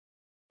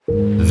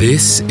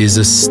This is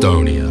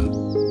Estonia,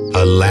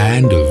 a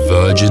land of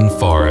virgin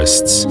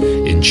forests,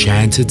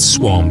 enchanted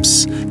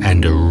swamps,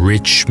 and a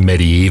rich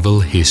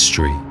medieval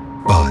history.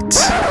 But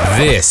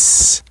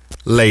this,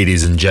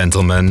 ladies and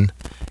gentlemen,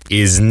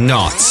 is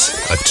not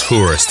a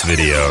tourist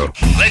video.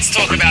 Let's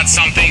talk about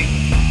something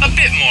a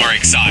bit more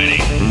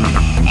exciting.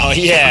 Oh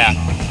yeah,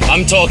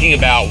 I'm talking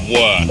about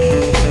work.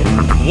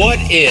 What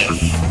if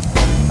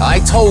I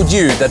told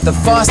you that the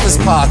fastest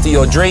path to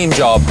your dream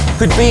job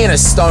could be in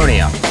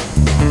Estonia?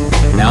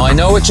 Now I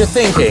know what you're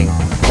thinking.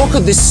 What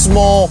could this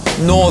small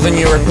northern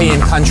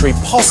European country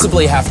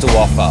possibly have to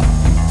offer?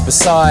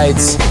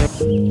 Besides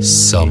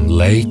some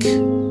lake,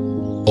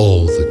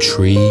 all the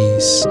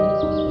trees.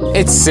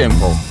 It's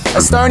simple.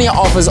 Estonia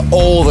offers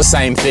all the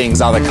same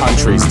things other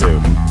countries do,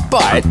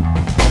 but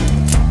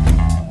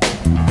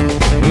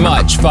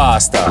much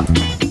faster.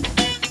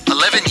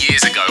 11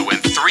 years ago, when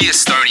 3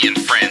 Estonian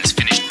friends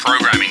finished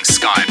programming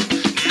Skype,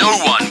 no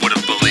one would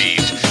have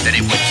believed that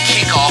it would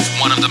kick off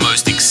one of the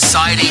most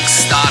exciting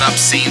startup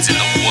scenes in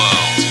the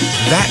world.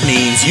 That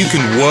means you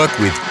can work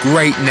with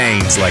great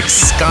names like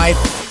Skype,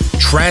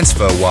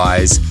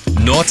 TransferWise,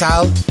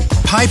 Nortal,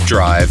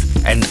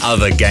 Pipedrive, and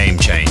other game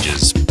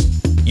changers.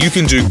 You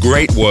can do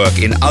great work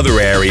in other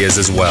areas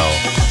as well.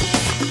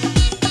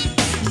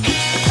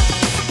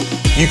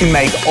 You can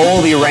make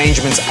all the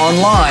arrangements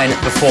online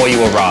before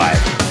you arrive.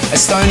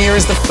 Estonia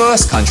is the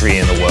first country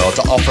in the world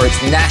to offer its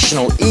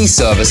national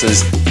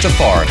e-services to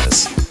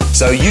foreigners.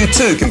 So you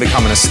too can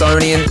become an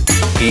Estonian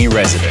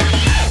e-resident.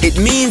 It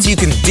means you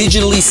can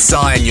digitally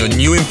sign your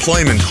new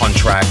employment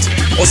contract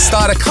or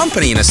start a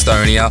company in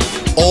Estonia,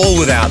 all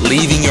without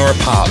leaving your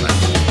apartment,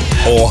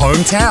 or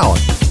hometown,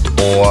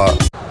 or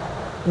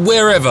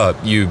wherever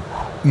you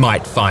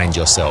might find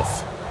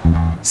yourself.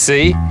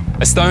 See?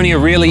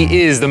 Estonia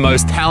really is the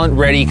most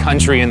talent-ready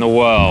country in the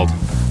world.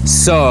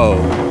 So,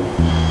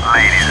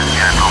 ladies and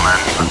gentlemen,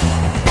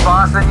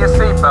 fasten your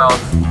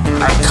seatbelts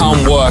and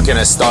come work in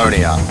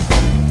Estonia.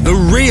 The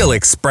real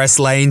express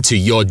lane to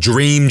your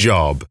dream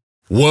job.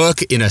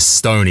 Work in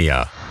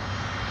Estonia.